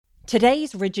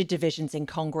Today's rigid divisions in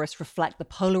Congress reflect the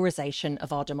polarization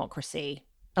of our democracy.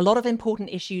 A lot of important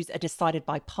issues are decided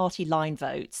by party line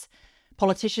votes.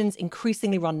 Politicians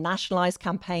increasingly run nationalized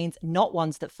campaigns, not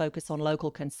ones that focus on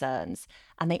local concerns,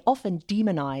 and they often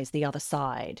demonize the other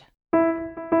side.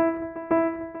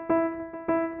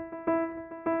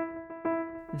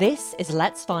 This is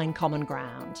Let's Find Common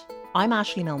Ground. I'm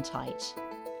Ashley Milne-Tyte.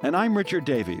 And I'm Richard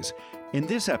Davies. In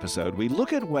this episode, we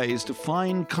look at ways to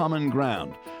find common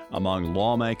ground among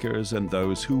lawmakers and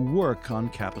those who work on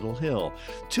Capitol Hill.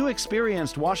 Two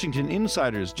experienced Washington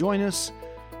insiders join us,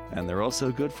 and they're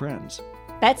also good friends.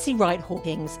 Betsy Wright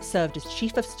Hawkins served as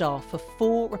Chief of Staff for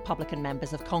 4 Republican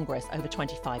members of Congress over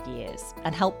 25 years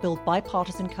and helped build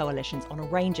bipartisan coalitions on a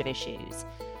range of issues.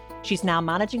 She's now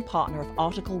managing partner of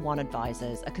Article 1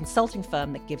 Advisors, a consulting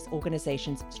firm that gives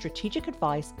organizations strategic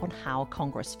advice on how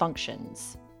Congress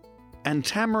functions. And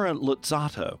Tamara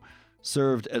Luzzatto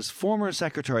served as former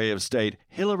Secretary of State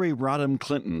Hillary Rodham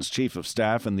Clinton's Chief of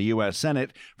Staff in the U.S.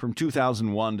 Senate from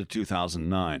 2001 to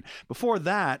 2009. Before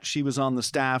that, she was on the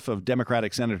staff of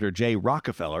Democratic Senator Jay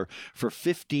Rockefeller for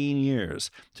 15 years.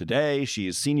 Today, she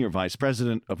is Senior Vice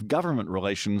President of Government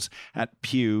Relations at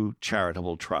Pew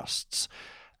Charitable Trusts.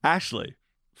 Ashley,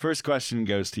 first question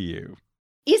goes to you.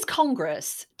 Is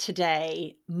Congress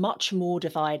today much more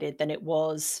divided than it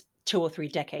was 2 or 3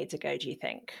 decades ago, do you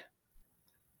think?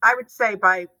 I would say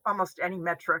by almost any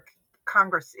metric,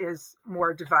 Congress is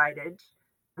more divided.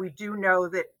 We do know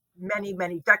that many,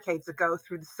 many decades ago,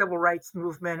 through the civil rights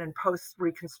movement and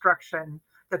post-Reconstruction,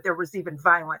 that there was even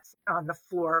violence on the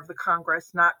floor of the Congress,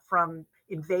 not from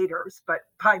invaders, but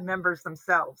by members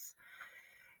themselves.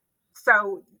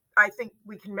 So I think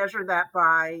we can measure that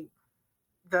by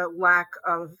the lack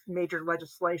of major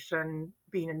legislation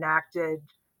being enacted,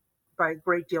 by a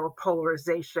great deal of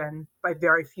polarization, by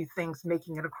very few things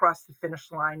making it across the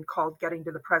finish line, called getting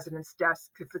to the president's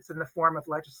desk if it's in the form of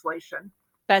legislation.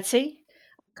 Betsy?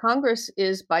 Congress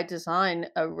is by design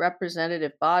a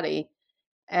representative body,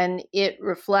 and it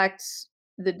reflects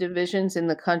the divisions in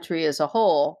the country as a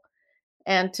whole.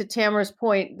 And to Tamara's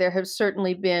point, there have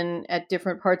certainly been, at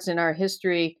different parts in our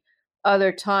history,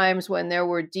 other times when there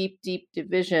were deep, deep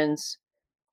divisions.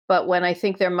 But when I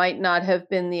think there might not have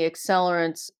been the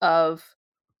accelerants of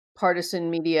partisan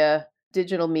media,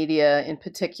 digital media in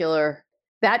particular,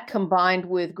 that combined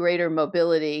with greater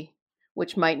mobility,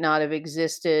 which might not have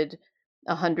existed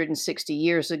 160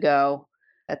 years ago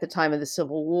at the time of the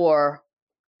Civil War,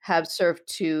 have served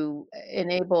to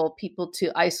enable people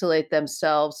to isolate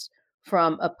themselves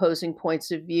from opposing points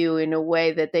of view in a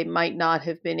way that they might not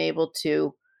have been able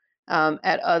to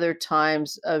at other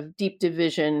times of deep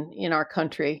division in our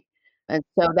country. And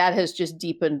so that has just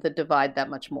deepened the divide that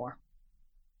much more.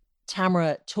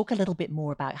 Tamara, talk a little bit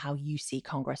more about how you see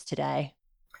Congress today.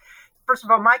 First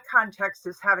of all, my context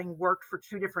is having worked for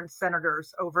 2 different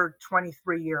senators over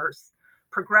 23 years,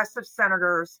 progressive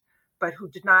senators, but who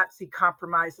did not see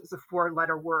compromise as a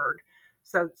 4-letter word.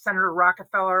 So Senator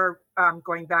Rockefeller,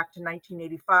 going back to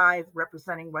 1985,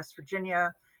 representing West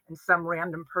Virginia, and some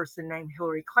random person named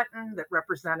Hillary Clinton that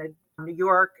represented New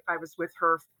York. I was with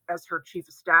her as her chief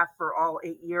of staff for all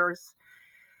 8 years.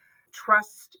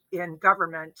 Trust in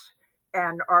government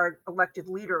and our elected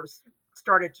leaders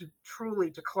started to truly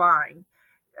decline.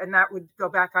 And that would go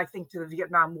back, I think, to the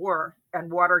Vietnam War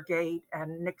and Watergate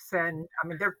and Nixon. I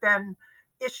mean, there have been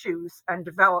issues and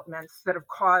developments that have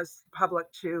caused the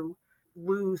public to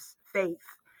lose faith.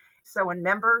 So when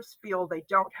members feel they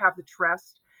don't have the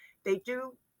trust, they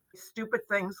do stupid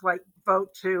things like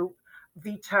vote to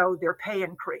veto their pay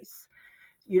increase.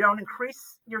 You don't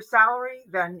increase your salary,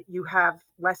 then you have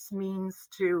less means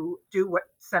to do what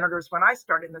senators, when I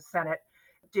started in the Senate,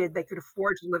 did. They could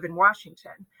afford to live in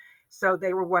Washington. So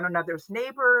they were one another's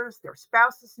neighbors, their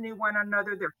spouses knew one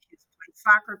another, their kids played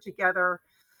soccer together.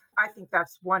 I think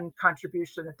that's one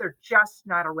contribution, that they're just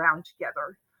not around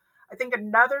together. I think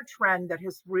another trend that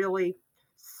has really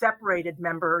separated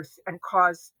members and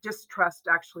caused distrust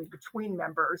actually between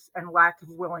members and lack of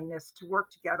willingness to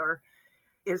work together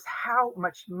is how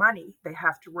much money they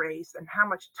have to raise and how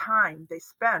much time they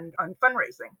spend on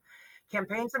fundraising.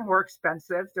 Campaigns are more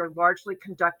expensive. They're largely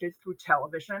conducted through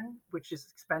television, which is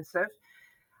expensive.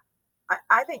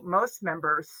 I think most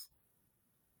members,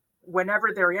 whenever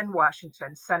they're in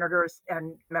Washington, senators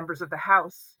and members of the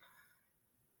House,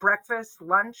 breakfast,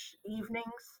 lunch,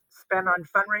 evenings spent on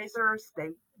fundraisers. They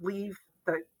leave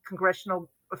the congressional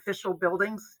official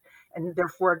buildings and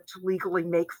therefore to legally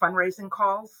make fundraising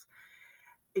calls.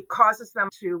 It causes them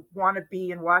to want to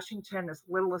be in Washington as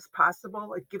little as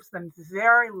possible. It gives them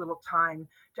very little time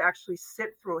to actually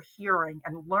sit through a hearing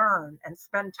and learn and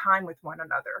spend time with one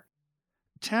another.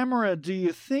 Tamara, do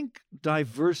you think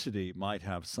diversity might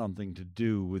have something to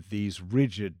do with these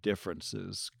rigid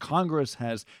differences? Congress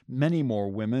has many more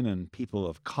women and people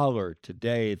of color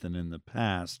today than in the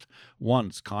past.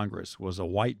 Once Congress was a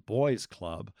white boys'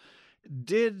 club.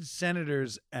 Did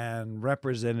senators and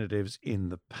representatives in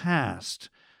the past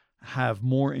have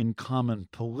more in common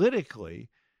politically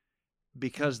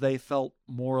because they felt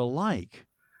more alike?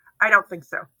 I don't think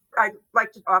so. I'd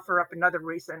like to offer up another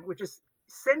reason, which is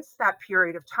since that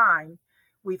period of time,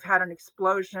 we've had an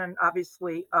explosion,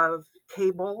 obviously, of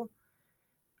cable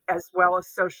as well as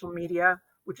social media,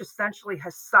 which essentially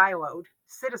has siloed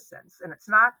citizens. And it's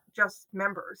not just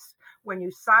members. When you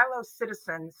silo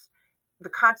citizens, the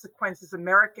consequences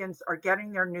Americans are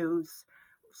getting their news,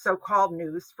 so-called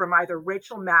news, from either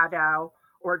Rachel Maddow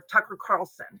or Tucker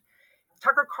Carlson.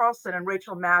 Tucker Carlson and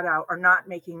Rachel Maddow are not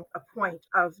making a point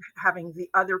of having the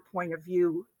other point of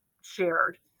view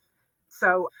shared.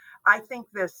 So I think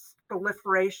this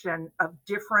proliferation of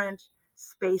different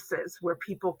spaces where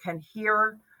people can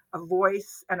hear a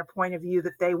voice and a point of view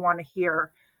that they want to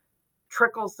hear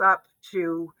trickles up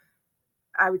to,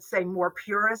 I would say, more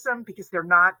purism, because they're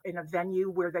not in a venue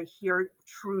where they hear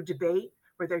true debate,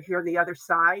 where they hear the other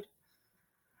side.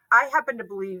 I happen to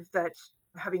believe that,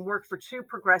 having worked for two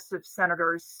progressive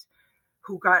senators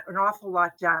who got an awful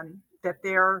lot done, that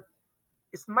there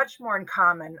is much more in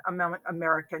common among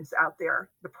Americans out there.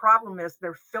 The problem is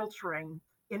they're filtering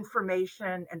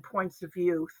information and points of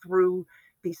view through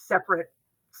these separate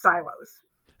silos.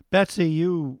 Betsy,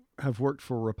 you have worked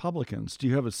for Republicans. Do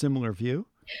you have a similar view?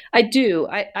 I do.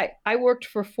 I worked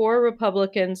for 4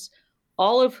 Republicans,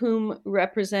 all of whom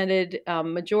represented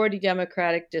majority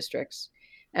Democratic districts.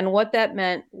 And what that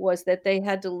meant was that they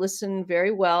had to listen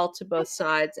very well to both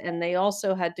sides, and they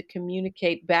also had to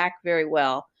communicate back very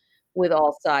well with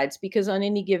all sides, because on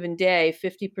any given day,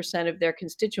 50% of their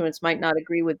constituents might not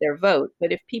agree with their vote.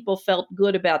 But if people felt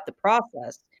good about the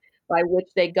process by which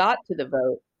they got to the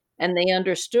vote, and they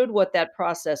understood what that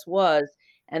process was,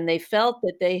 and they felt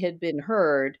that they had been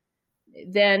heard,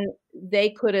 then they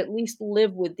could at least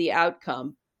live with the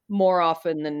outcome more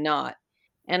often than not.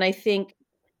 And I think,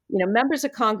 members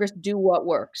of Congress do what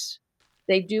works.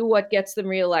 They do what gets them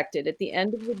reelected. At the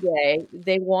end of the day,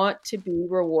 they want to be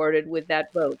rewarded with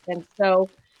that vote. And so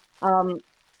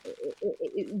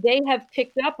they have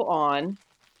picked up on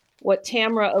what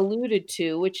Tamara alluded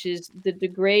to, which is the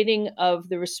degrading of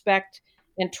the respect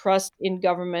and trust in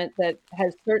government that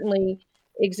has certainly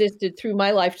existed through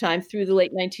my lifetime, through the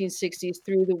late 1960s,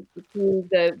 through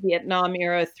the Vietnam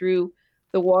era, through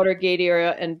the Watergate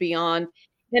era and beyond.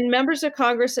 And members of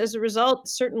Congress, as a result,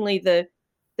 certainly the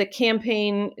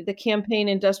campaign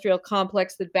industrial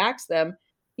complex that backs them,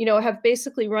 have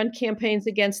basically run campaigns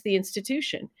against the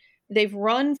institution. They've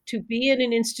run to be in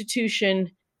an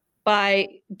institution by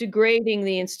degrading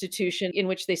the institution in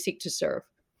which they seek to serve.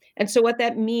 And so what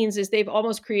that means is they've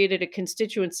almost created a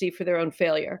constituency for their own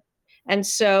failure. And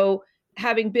so,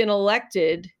 having been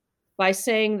elected by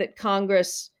saying that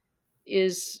Congress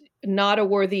is not a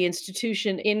worthy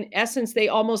institution, in essence, they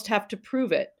almost have to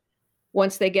prove it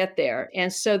once they get there.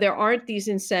 And so there aren't these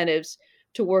incentives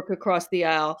to work across the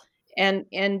aisle. And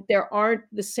there aren't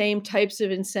the same types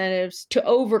of incentives to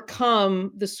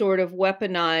overcome the sort of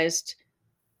weaponized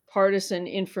partisan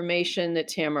information that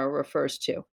Tamara refers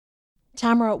to.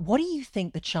 Tamara, what do you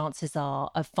think the chances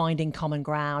are of finding common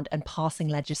ground and passing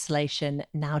legislation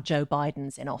now Joe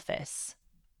Biden's in office?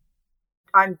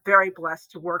 I'm very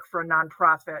blessed to work for a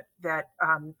nonprofit that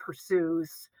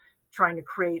pursues trying to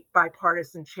create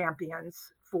bipartisan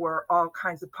champions for all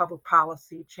kinds of public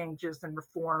policy changes and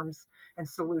reforms and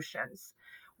solutions.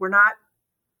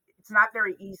 It's not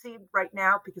very easy right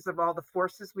now because of all the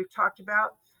forces we've talked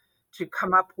about to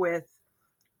come up with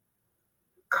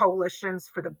coalitions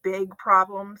for the big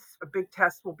problems. A big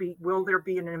test will there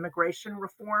be an immigration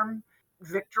reform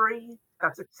victory?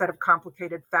 That's a set of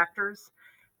complicated factors.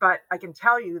 But I can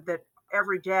tell you that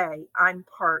every day I'm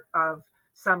part of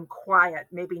some quiet,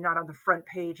 maybe not on the front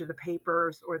page of the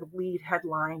papers or the lead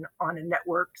headline on a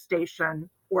network station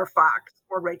or Fox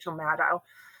or Rachel Maddow,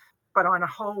 but on a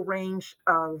whole range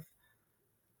of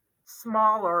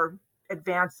smaller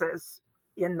advances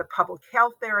in the public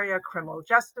health area, criminal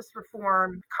justice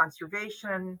reform,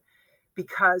 conservation,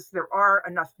 because there are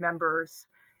enough members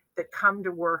that come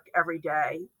to work every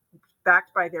day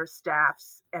backed by their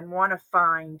staffs and want to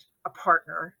find a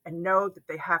partner and know that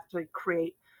they have to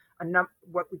create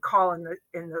what we call in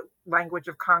the language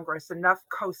of Congress, enough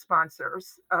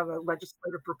co-sponsors of a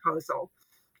legislative proposal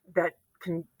that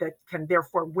can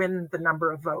therefore win the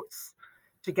number of votes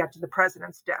to get to the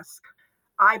president's desk.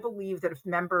 I believe that if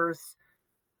members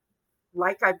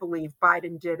like I believe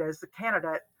Biden did as a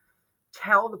candidate,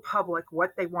 tell the public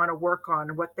what they want to work on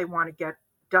and what they want to get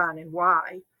done and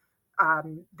why,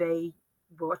 they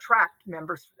will attract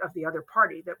members of the other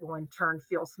party that will in turn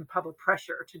feel some public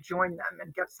pressure to join them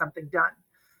and get something done.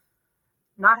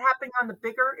 Not happening on the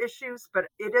bigger issues, but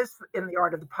it is in the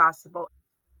art of the possible.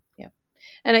 Yeah.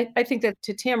 And I think that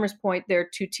to Tamara's point, there are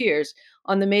two tiers.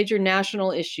 On the major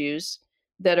national issues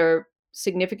that are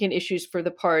significant issues for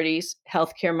the parties,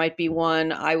 healthcare might be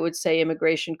one. I would say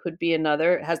immigration could be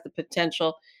another. It has the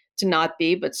potential to not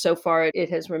be, but so far it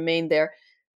has remained there.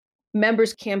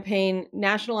 Members campaign,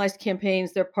 nationalized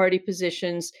campaigns, their party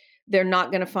positions, they're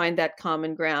not going to find that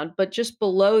common ground. But just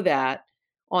below that,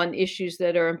 on issues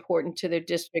that are important to their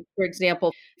district, for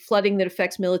example, flooding that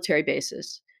affects military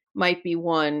bases might be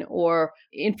one, or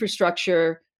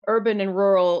infrastructure, urban and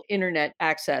rural internet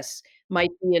access might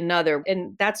be another.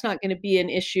 And that's not going to be an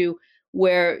issue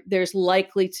where there's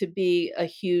likely to be a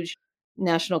huge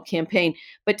national campaign.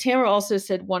 But Tamara also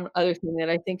said one other thing that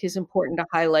I think is important to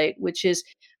highlight, which is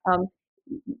um,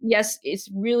 yes, it's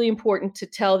really important to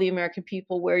tell the American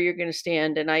people where you're going to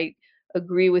stand. And I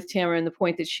agree with Tamara in the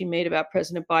point that she made about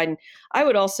President Biden. I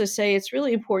would also say it's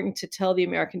really important to tell the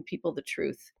American people the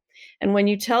truth. And when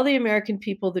you tell the American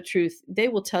people the truth, they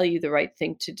will tell you the right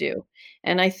thing to do.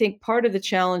 And I think part of the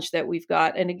challenge that we've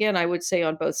got, and again, I would say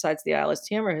on both sides of the aisle, as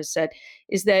Tamara has said,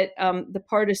 is that the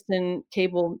partisan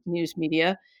cable news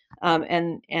media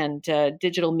and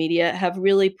digital media have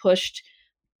really pushed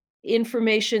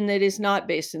information that is not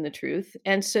based in the truth.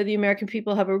 And so the American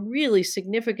people have a really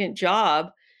significant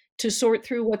job to sort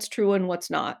through what's true and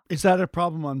what's not. Is that a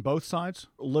problem on both sides,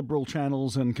 liberal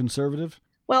channels and conservative?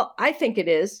 Well, I think it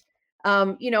is.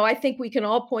 I think we can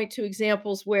all point to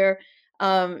examples where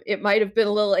it might have been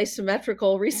a little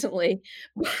asymmetrical recently,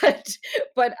 but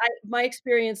my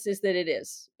experience is that it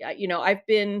is. I've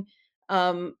been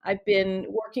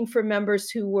working for members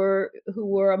who were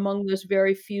among those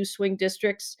very few swing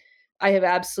districts. I have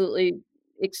absolutely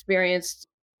experienced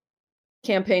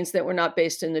campaigns that were not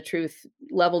based in the truth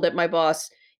leveled at my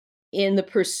boss in the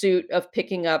pursuit of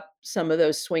picking up some of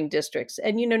those swing districts.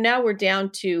 And, now we're down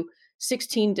to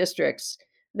 16 districts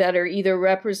that are either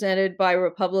represented by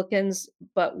Republicans,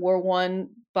 but were won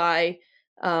by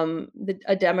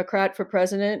a Democrat for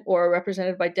president, or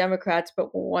represented by Democrats,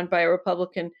 but were won by a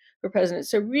Republican for president.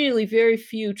 So really very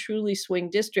few truly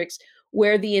swing districts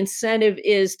where the incentive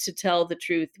is to tell the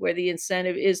truth, where the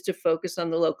incentive is to focus on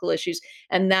the local issues,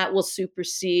 and that will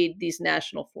supersede these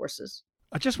national forces.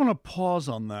 I just want to pause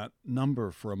on that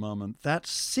number for a moment.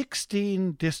 That's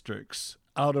 16 districts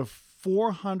out of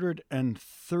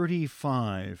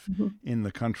 435 in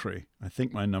the country. I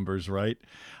think my number's right.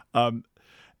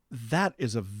 That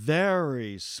is a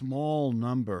very small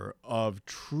number of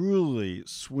truly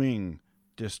swing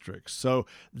districts. So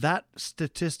that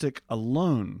statistic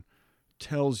alone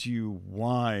tells you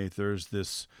why there's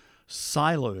this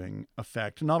siloing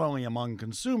effect, not only among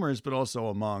consumers, but also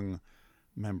among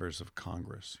members of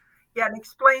Congress. Yeah, and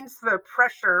explains the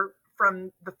pressure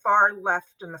from the far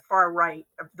left and the far right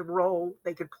of the role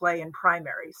they could play in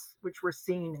primaries, which we're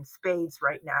seeing in spades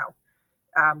right now.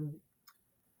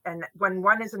 And when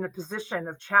one is in a position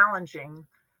of challenging,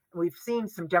 we've seen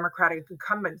some Democratic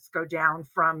incumbents go down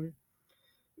from,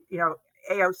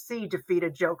 AOC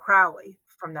defeated Joe Crowley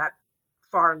from that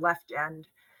far left end.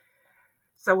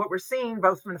 So what we're seeing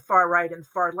both from the far right and the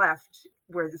far left,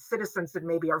 where the citizens that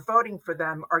maybe are voting for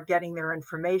them are getting their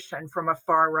information from a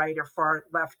far right or far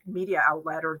left media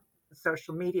outlet or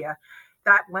social media,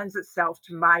 that lends itself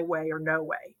to my way or no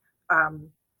way.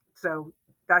 So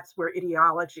that's where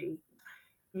ideology,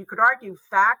 you could argue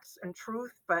facts and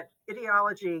truth, but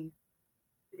ideology,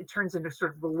 it turns into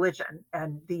sort of religion.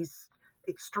 And these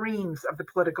extremes of the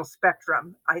political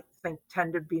spectrum, I think,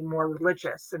 tend to be more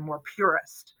religious and more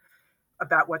purist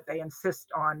about what they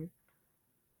insist on.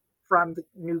 From the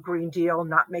new Green Deal,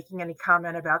 not making any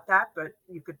comment about that, but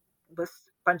you could list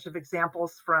a bunch of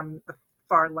examples from the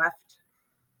far left.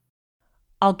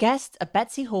 Our guests are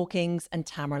Betsy Hawkins and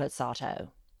Tamara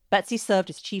Luzzatto. Betsy served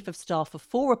as chief of staff for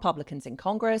 4 Republicans in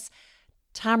Congress.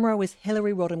 Tamara was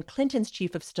Hillary Rodham Clinton's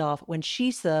chief of staff when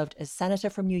she served as senator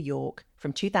from New York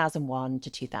from 2001 to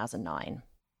 2009.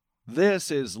 This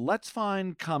is Let's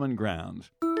Find Common Ground.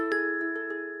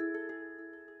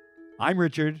 I'm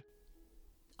Richard.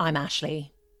 I'm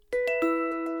Ashley.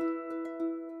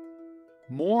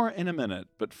 More in a minute,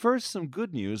 but first some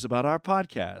good news about our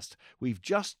podcast. We've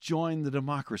just joined the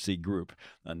Democracy Group,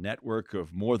 a network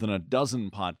of more than a dozen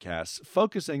podcasts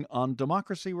focusing on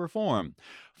democracy reform.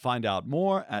 Find out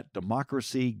more at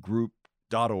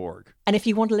democracygroup.org. And if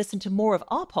you want to listen to more of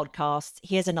our podcasts,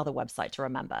 here's another website to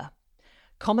remember: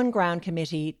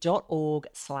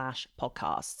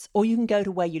 commongroundcommittee.org/podcasts, or you can go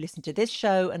to where you listen to this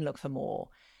show and look for more.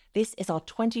 This is our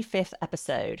 25th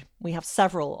episode. We have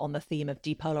several on the theme of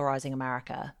depolarizing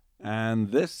America.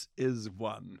 And this is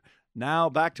one. Now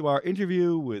back to our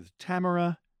interview with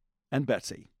Tamara and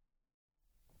Betsy.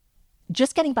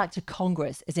 Just getting back to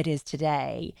Congress as it is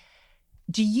today,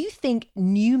 do you think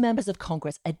new members of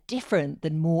Congress are different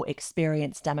than more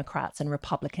experienced Democrats and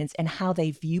Republicans in how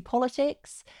they view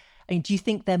politics? I mean, do you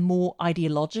think they're more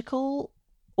ideological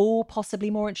or possibly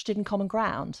more interested in common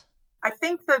ground? I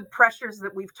think the pressures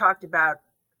that we've talked about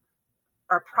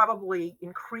are probably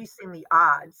increasing the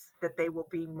odds that they will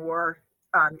be more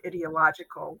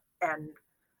ideological and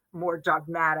more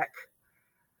dogmatic.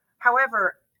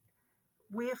 However,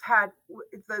 we've had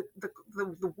the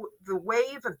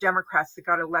wave of Democrats that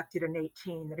got elected in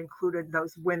 2018 that included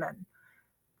those women.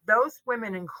 Those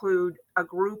women include a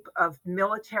group of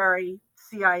military,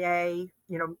 CIA,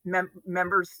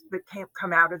 members that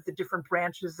come out of the different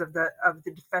branches of the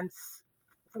defense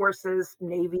forces,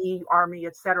 Navy, Army,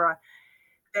 etc.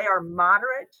 They are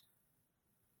moderate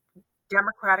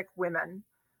Democratic women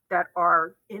that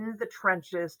are in the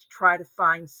trenches to try to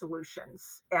find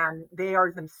solutions. And they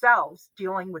are themselves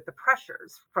dealing with the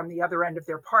pressures from the other end of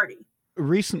their party.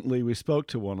 Recently, we spoke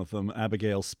to one of them,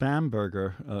 Abigail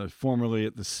Spanberger, formerly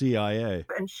at the CIA.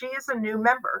 And she is a new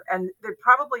member. And there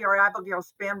probably are Abigail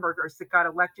Spanbergers that got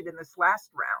elected in this last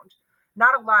round.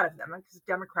 Not a lot of them, because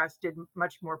Democrats did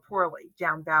much more poorly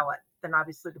down ballot than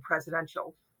obviously the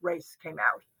presidential race came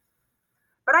out.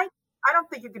 But I don't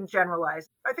think you can generalize.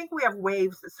 I think we have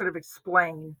waves that sort of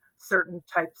explain certain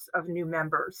types of new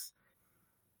members.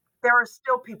 There are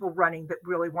still people running that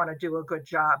really want to do a good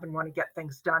job and want to get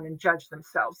things done and judge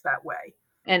themselves that way.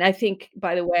 And I think,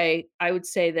 by the way, I would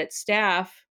say that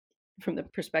staff, from the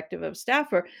perspective of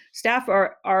staff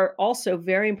are also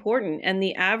very important. And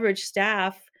the average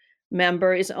staff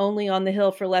member is only on the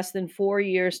Hill for less than 4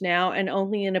 years now and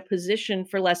only in a position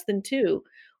for less than 2,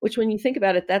 which when you think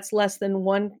about it, that's less than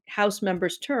one House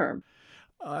member's term.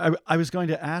 I was going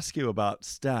to ask you about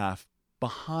staff.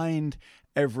 Behind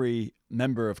every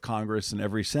member of Congress and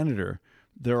every senator,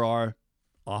 there are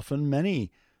often many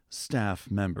staff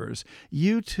members.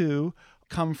 You two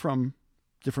come from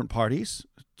different parties.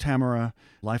 Tamara,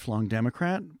 lifelong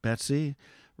Democrat, Betsy,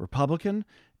 Republican.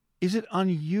 Is it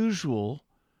unusual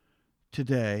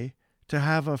today to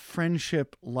have a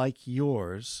friendship like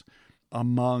yours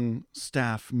among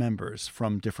staff members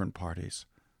from different parties?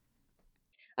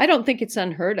 I don't think it's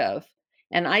unheard of.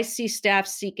 And I see staff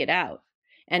seek it out.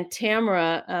 And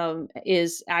Tamara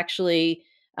is actually,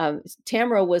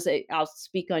 Tamara was I'll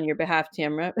speak on your behalf,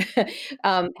 Tamara,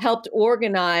 helped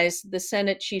organize the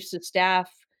Senate Chiefs of Staff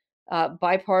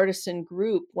bipartisan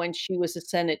group when she was a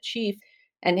Senate chief,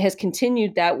 and has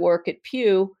continued that work at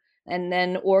Pew, and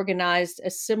then organized a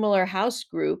similar House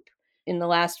group in the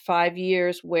last 5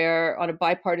 years where on a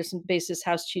bipartisan basis,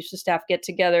 House Chiefs of Staff get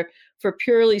together for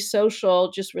purely social,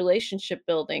 just relationship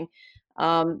building.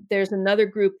 There's another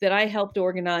group that I helped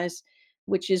organize,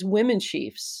 which is Women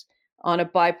Chiefs on a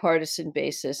bipartisan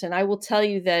basis. And I will tell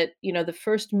you that, the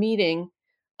first meeting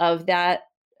of that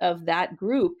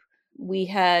group, we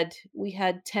had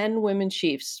 10 women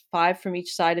chiefs, 5 from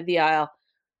each side of the aisle.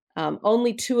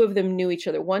 Only 2 of them knew each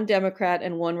other. One Democrat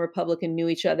and one Republican knew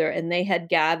each other, and they had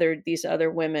gathered these other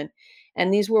women.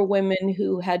 And these were women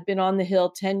who had been on the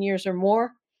Hill 10 years or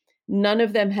more. None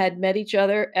of them had met each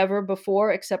other ever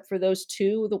before, except for those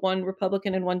 2, the one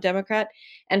Republican and one Democrat.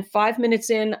 And 5 minutes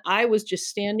in, I was just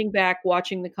standing back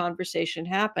watching the conversation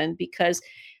happen because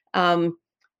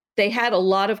they had a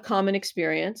lot of common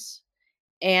experience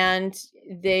and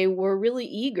they were really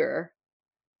eager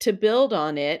to build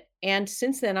on it. And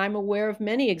since then, I'm aware of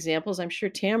many examples. I'm sure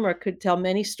Tamara could tell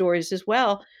many stories as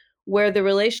well, where the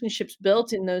relationships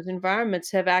built in those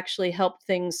environments have actually helped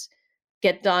things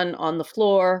get done on the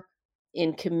floor,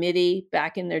 in committee,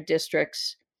 back in their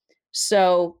districts.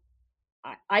 So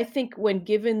I think when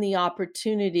given the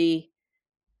opportunity,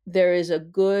 there is a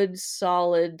good,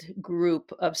 solid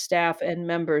group of staff and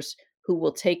members who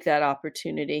will take that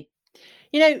opportunity.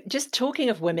 Just talking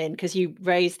of women, because you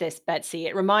raised this, Betsy,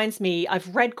 it reminds me,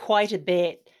 I've read quite a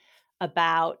bit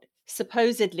about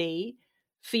supposedly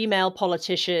female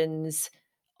politicians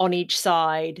on each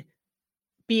side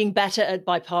being better at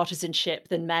bipartisanship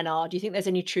than men are. Do you think there's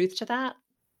any truth to that?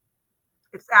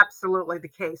 It's absolutely the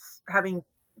case. Having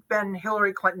been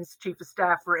Hillary Clinton's chief of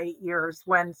staff for 8 years,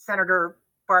 when Senator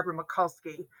Barbara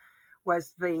Mikulski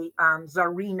was the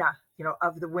czarina,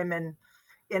 of the women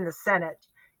in the Senate,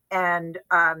 and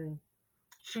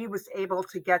she was able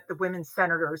to get the women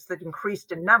senators that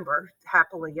increased in number,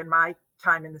 happily in my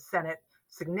time in the Senate,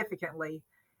 significantly,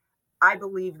 I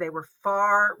believe they were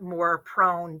far more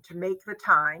prone to make the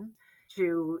time,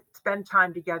 to spend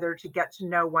time together, to get to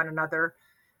know one another.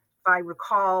 If I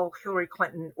recall, Hillary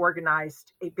Clinton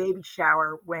organized a baby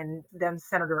shower when then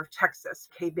Senator of Texas,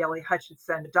 Kay Bailey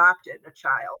Hutchinson, adopted a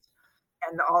child,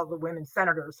 and all the women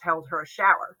senators held her a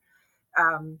shower.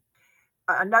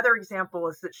 Another example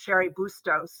is that Cheri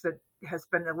Bustos, that has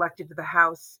been elected to the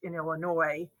House in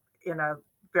Illinois in a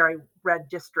very red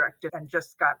district and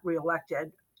just got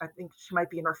reelected. I think she might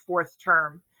be in her fourth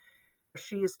term.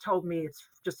 She has told me it's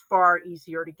just far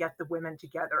easier to get the women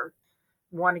together,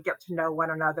 want to get to know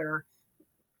one another.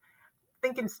 I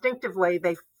think instinctively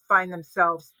they find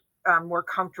themselves more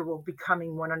comfortable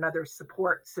becoming one another's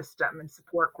support system and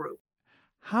support group.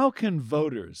 How can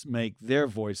voters make their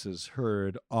voices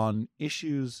heard on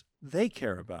issues they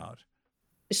care about?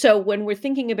 So when we're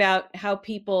thinking about how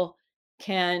people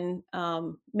can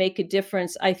make a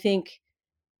difference, I think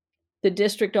the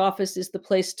district office is the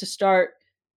place to start,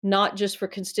 not just for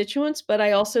constituents, but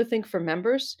I also think for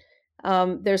members.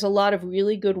 There's a lot of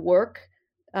really good work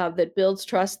that builds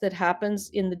trust that happens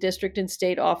in the district and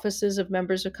state offices of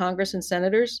members of Congress and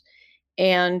senators.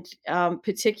 And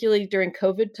particularly during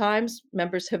COVID times,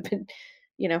 members have been,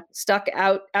 stuck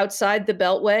outside the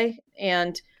Beltway.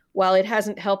 And while it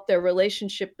hasn't helped their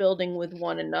relationship building with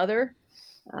one another,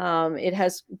 it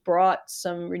has brought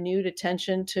some renewed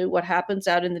attention to what happens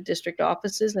out in the district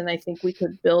offices. And I think we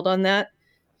could build on that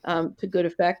to good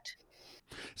effect.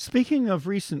 Speaking of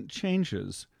recent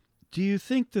changes, do you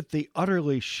think that the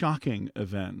utterly shocking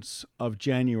events of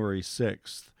January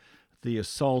 6th, the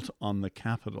assault on the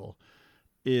Capitol,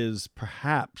 is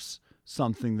perhaps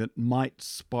something that might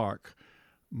spark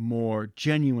more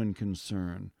genuine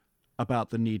concern about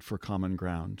the need for common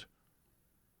ground?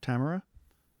 Tamara?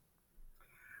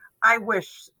 I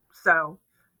wish so.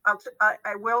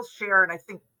 I will share, and I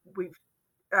think we've,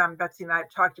 Betsy and I have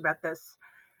talked about this.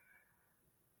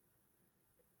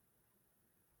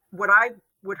 What I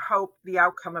would hope the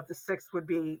outcome of the 6th would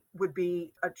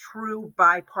be a true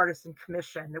bipartisan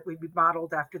commission that would be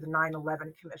modeled after the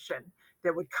 9/11 Commission,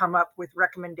 that would come up with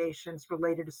recommendations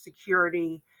related to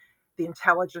security, the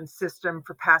intelligence system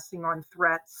for passing on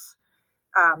threats,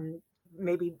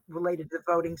 maybe related to the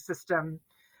voting system.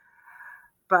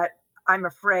 But I'm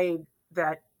afraid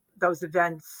that those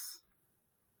events,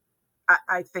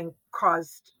 I think,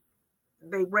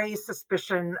 they raised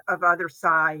suspicion of other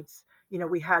sides.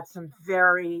 We had some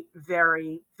very,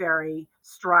 very, very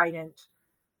strident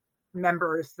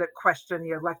members that questioned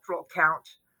the electoral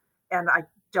count. And I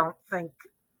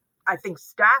think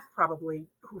staff probably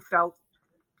who felt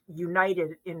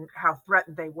united in how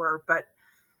threatened they were, but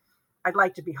I'd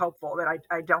like to be hopeful that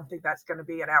I don't think that's going to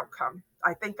be an outcome.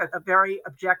 I think a very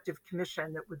objective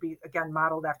commission that would be, again,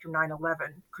 modeled after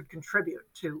 9/11 could contribute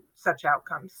to such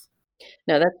outcomes.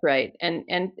 No, that's right. And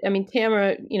I mean,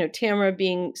 Tamara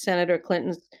being Senator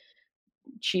Clinton's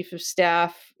chief of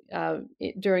staff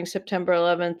during September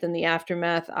 11th and the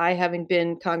aftermath, I having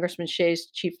been Congressman Shays'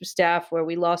 chief of staff, where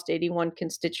we lost 81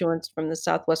 constituents from the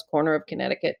southwest corner of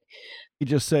Connecticut. You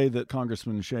just say that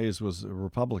Congressman Shays was a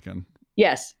Republican.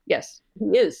 Yes, he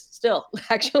is still,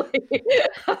 actually.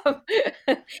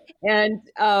 And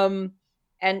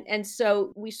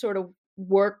so we sort of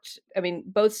worked,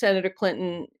 both Senator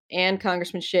Clinton and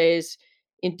Congressman Shays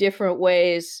in different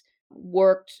ways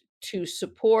worked to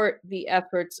support the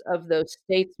efforts of those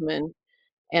statesmen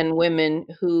and women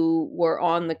who were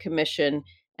on the commission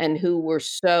and who were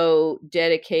so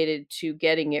dedicated to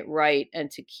getting it right and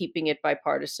to keeping it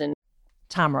bipartisan.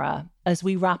 Tamara, as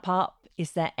we wrap up,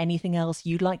 is there anything else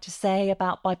you'd like to say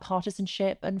about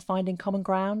bipartisanship and finding common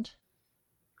ground?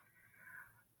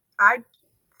 I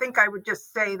think I would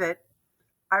just say that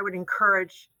I would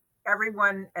encourage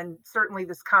everyone, and certainly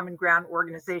this Common Ground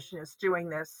organization is doing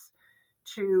this,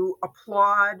 to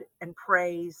applaud and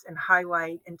praise and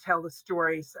highlight and tell the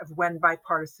stories of when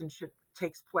bipartisanship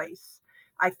takes place.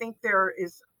 I think there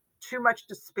is too much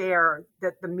despair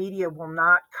that the media will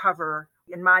not cover.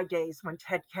 In my days, when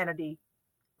Ted Kennedy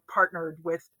partnered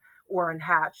with Orrin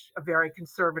Hatch, a very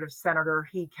conservative senator,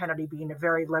 Kennedy being a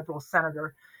very liberal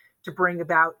senator, to bring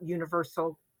about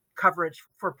universal coverage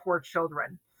for poor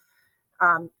children.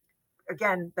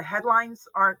 Again, the headlines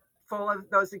aren't full of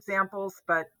those examples,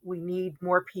 but we need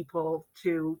more people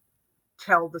to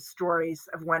tell the stories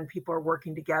of when people are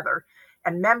working together.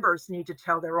 And members need to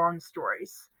tell their own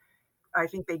stories. I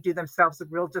think they do themselves a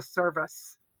real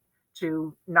disservice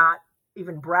to not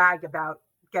even brag about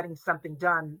getting something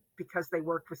done because they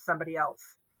worked with somebody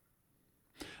else.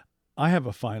 I have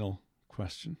a final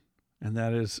question, and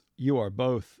that is, you are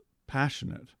both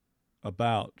passionate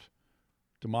about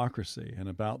democracy and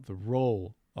about the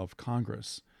role of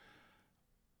Congress.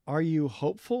 Are you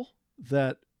hopeful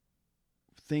that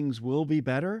things will be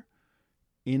better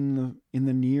in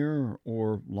the near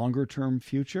or longer term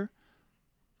future?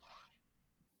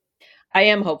 I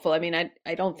am hopeful. I mean,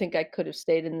 I don't think I could have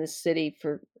stayed in this city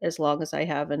for as long as I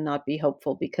have and not be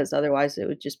hopeful, because otherwise it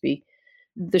would just be,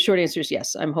 the short answer is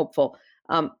yes, I'm hopeful.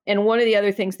 And one of the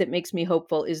other things that makes me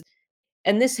hopeful is,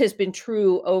 and this has been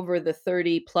true over the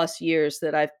 30 plus years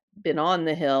that I've been on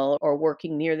the Hill or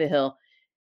working near the Hill,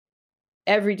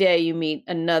 every day you meet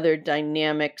another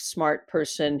dynamic, smart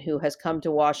person who has come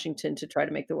to Washington to try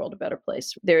to make the world a better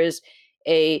place. There is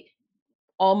a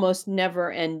almost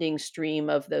never ending stream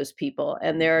of those people.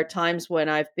 And there are times when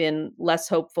I've been less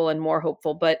hopeful and more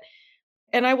hopeful.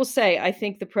 And I will say, I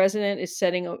think the president is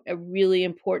setting a really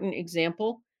important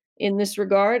example in this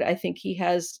regard. I think he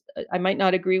has, I might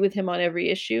not agree with him on every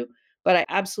issue, but I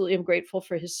absolutely am grateful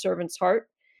for his servant's heart.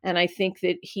 And I think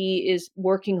that he is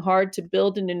working hard to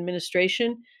build an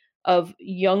administration of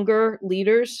younger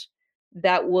leaders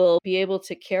that will be able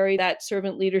to carry that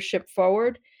servant leadership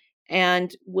forward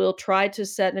and will try to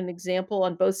set an example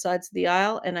on both sides of the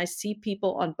aisle. And I see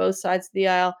people on both sides of the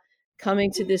aisle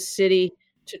coming to this city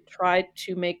to try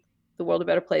to make the world a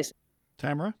better place.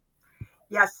 Tamara?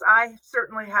 Yes, I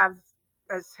certainly have,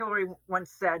 as Hillary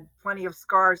once said, plenty of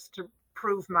scars to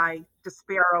prove my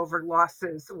despair over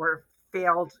losses or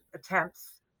failed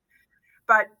attempts.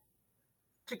 But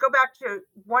to go back to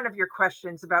one of your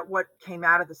questions about what came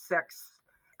out of the 6th,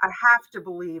 I have to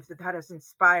believe that that has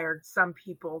inspired some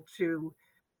people to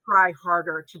try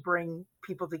harder to bring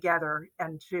people together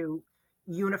and to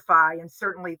unify. And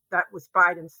certainly that was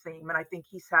Biden's theme. And I think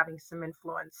he's having some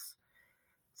influence.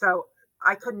 So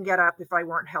I couldn't get up if I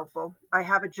weren't helpful. I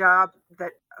have a job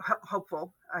that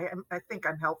hopeful. I think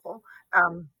I'm helpful.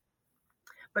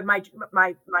 But my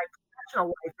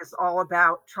professional life is all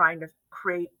about trying to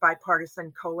create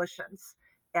bipartisan coalitions.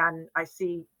 And I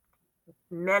see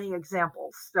many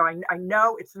examples. So I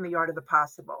know it's in the art of the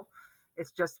possible.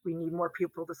 It's just we need more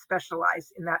people to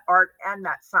specialize in that art and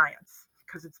that science,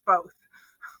 because it's both.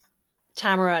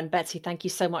 Tamara and Betsy, thank you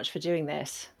so much for doing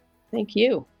this. Thank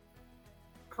you.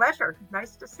 Pleasure.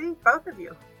 Nice to see both of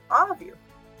you, all of you.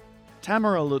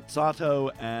 Tamara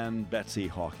Luzzatto and Betsy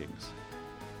Hawkins.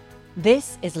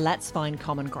 This is Let's Find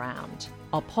Common Ground.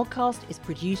 Our podcast is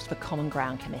produced for Common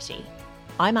Ground Committee.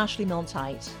 I'm Ashley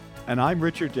Milne-Tyte. And I'm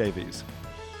Richard Davies.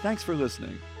 Thanks for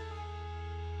listening.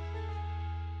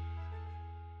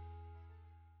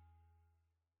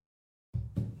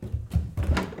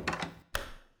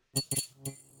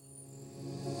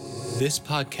 This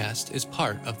podcast is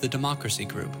part of the Democracy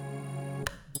Group.